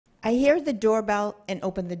I hear the doorbell and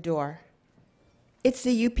open the door. It's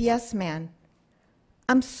the UPS man.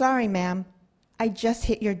 I'm sorry, ma'am. I just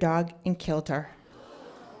hit your dog and killed her.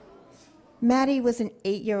 Maddie was an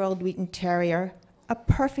 8-year-old Wheaten Terrier, a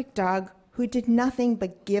perfect dog who did nothing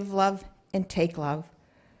but give love and take love.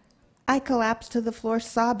 I collapsed to the floor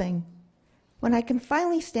sobbing. When I can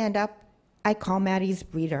finally stand up, I call Maddie's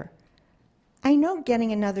breeder. I know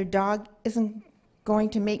getting another dog isn't going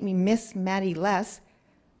to make me miss Maddie less,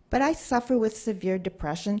 but I suffer with severe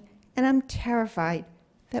depression, and I'm terrified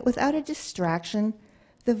that without a distraction,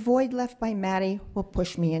 the void left by Maddie will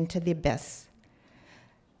push me into the abyss.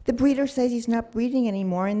 The breeder says he's not breeding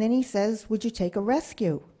anymore, and then he says, "Would you take a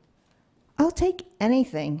rescue?" "I'll take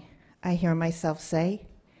anything," I hear myself say.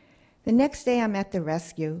 The next day I'm at the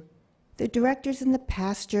rescue. The director's in the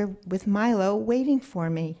pasture with Milo waiting for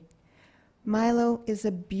me. Milo is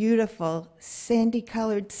a beautiful,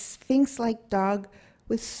 sandy-colored, sphinx-like dog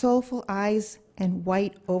with soulful eyes and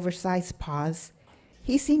white, oversized paws.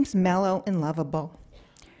 He seems mellow and lovable.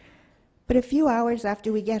 But a few hours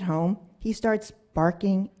after we get home, he starts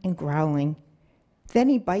barking and growling. Then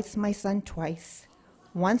he bites my son twice,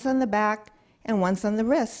 once on the back and once on the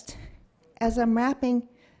wrist. As I'm wrapping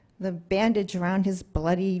the bandage around his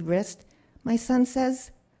bloody wrist, my son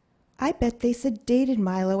says, "I bet they sedated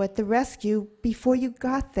Milo at the rescue before you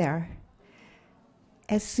got there."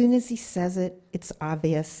 As soon as he says it, it's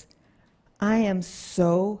obvious. I am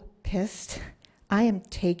so pissed. I am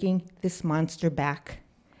taking this monster back.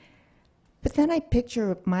 But then I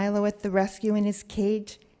picture Milo at the rescue in his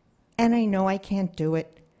cage, and I know I can't do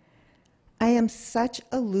it. I am such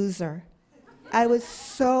a loser. I was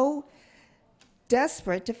so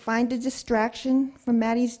desperate to find a distraction from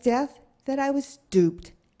Maddie's death that I was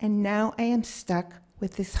duped, and now I am stuck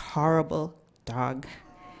with this horrible dog.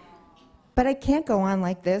 But I can't go on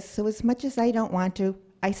like this, so as much as I don't want to,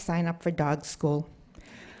 I sign up for dog school.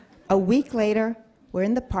 A week later, we're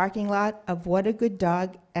in the parking lot of What a Good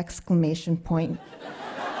Dog! !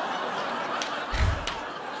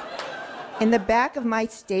 In the back of my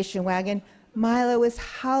station wagon, Milo is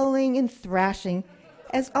howling and thrashing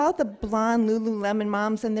as all the blonde Lululemon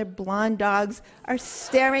moms and their blonde dogs are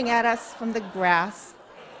staring at us from the grass.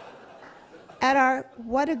 At our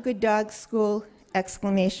What a Good Dog School!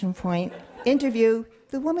 Interview,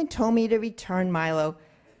 the woman told me to return Milo,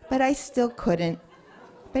 but I still couldn't.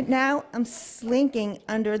 But now I'm slinking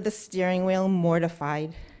under the steering wheel,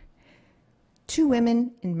 mortified. 2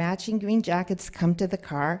 women in matching green jackets come to the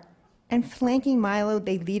car, and flanking Milo,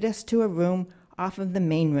 they lead us to a room off of the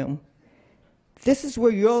main room. "This is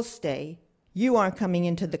where you'll stay. You aren't coming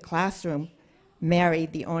into the classroom," Mary,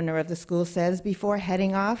 the owner of the school, says before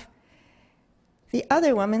heading off. The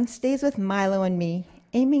other woman stays with Milo and me,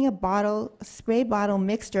 aiming a spray bottle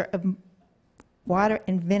mixture of water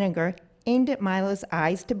and vinegar aimed at Milo's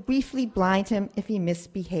eyes to briefly blind him if he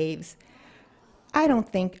misbehaves. I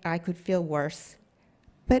don't think I could feel worse.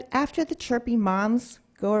 But after the chirpy moms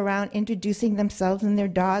go around introducing themselves and their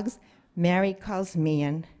dogs, Mary calls me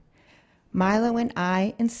in. Milo and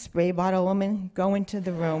I and Spray Bottle Woman go into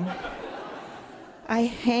the room. I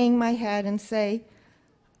hang my head and say,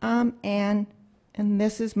 "I'm Anne, and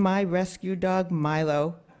this is my rescue dog,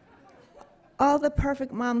 Milo." All the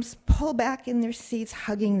perfect moms pull back in their seats,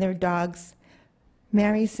 hugging their dogs.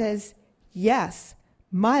 Mary says, "Yes,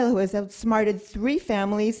 Milo has outsmarted 3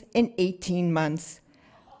 families in 18 months.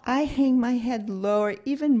 I hang my head lower,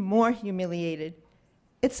 even more humiliated.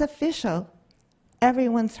 It's official.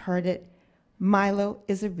 Everyone's heard it. Milo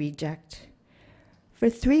is a reject. For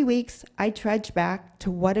 3 weeks, I trudge back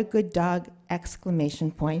to What a Good Dog!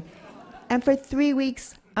 And for 3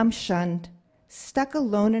 weeks, I'm shunned, stuck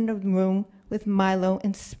alone in a room with Milo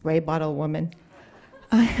and Spray Bottle Woman.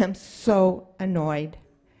 I am so annoyed.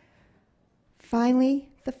 Finally,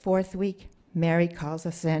 the 4th week, Mary calls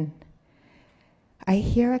us in. I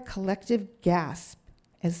hear a collective gasp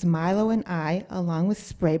as Milo and I, along with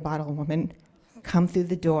Spray Bottle Woman, come through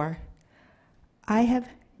the door. I have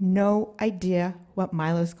no idea what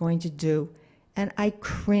Milo's going to do, and I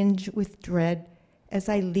cringe with dread as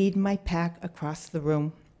I lead my pack across the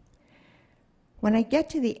room. When I get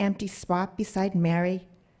to the empty spot beside Mary,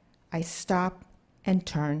 I stop and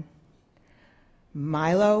turn.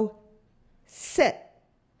 "Milo, sit,"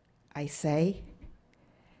 I say.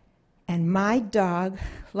 And my dog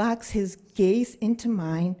locks his gaze into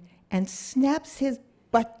mine and snaps his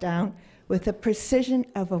butt down with the precision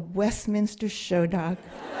of a Westminster show dog.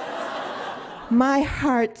 My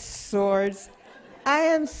heart soars. I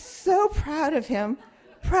am so proud of him,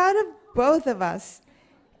 proud of both of us.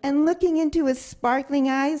 And looking into his sparkling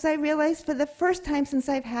eyes, I realize for the first time since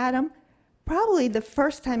I've had him, probably the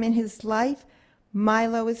first time in his life,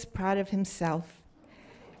 Milo is proud of himself.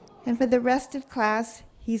 And for the rest of class,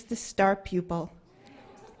 he's the star pupil.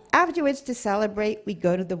 Afterwards, to celebrate, we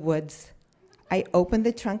go to the woods. I open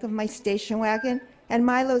the trunk of my station wagon, and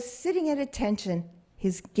Milo's sitting at attention,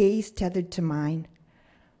 his gaze tethered to mine.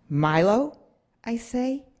 "Milo," I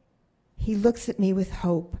say. He looks at me with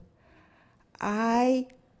hope. "I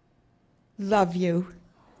love you."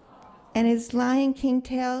 And his Lion King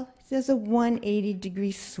tail does a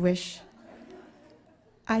 180-degree swish.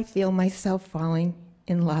 I feel myself falling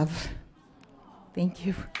in love. Thank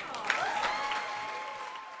you.